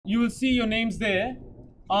you will see your names there.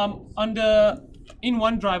 In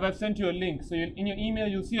OneDrive, I've sent you a link. So in your email,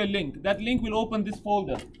 you'll see a link. That link will open this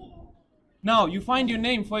folder. Now, you find your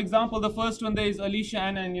name. For example, the first one there is Alicia,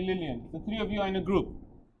 Anna, and Lillian. The three of you are in a group.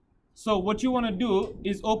 So what you want to do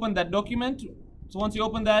is open that document. So once you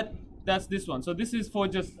open that, that's this one. So this is for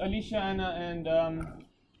just Alicia, Anna,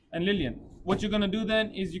 and Lillian. What you're going to do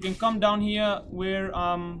then is you can come down here where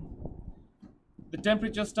the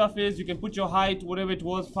temperature stuff is. You can put your height, whatever it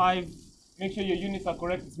was, 5. Make sure your units are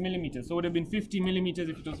correct. It's millimeters. So it would have been 50 millimeters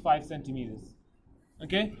if it was 5 centimeters.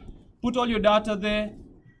 Okay? Put all your data there.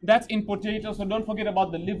 That's in potato, so don't forget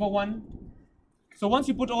about the liver one. So once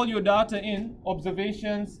you put all your data in,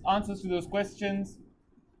 observations, answers to those questions,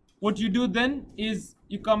 what you do then is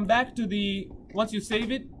you come back to once you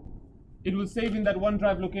save it, it will save in that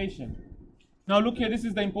OneDrive location. Now look here, this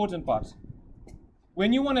is the important part.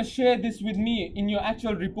 When you want to share this with me in your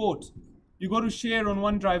actual report, you go to share on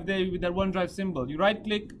OneDrive there with that OneDrive symbol. You right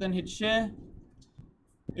click, then hit share.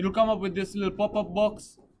 It'll come up with this little pop-up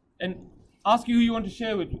box and ask you who you want to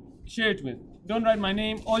share it with. Don't write my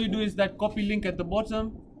name. All you do is that copy link at the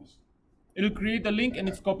bottom. It'll create a link and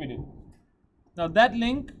it's copied it. Now that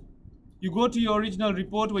link, you go to your original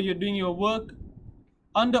report where you're doing your work.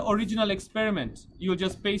 Under original experiment, you'll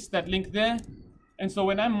just paste that link there. And so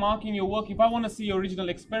when I'm marking your work, if I want to see your original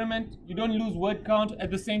experiment, you don't lose word count. At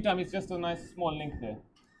the same time, it's just a nice small link there.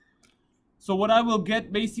 So what I will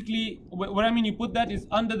get basically, what I mean you put that is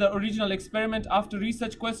under the original experiment after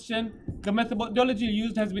research question, the methodology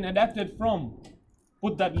used has been adapted from,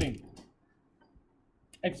 put that link.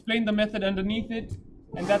 Explain the method underneath it,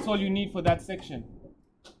 and that's all you need for that section.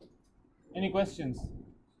 Any questions?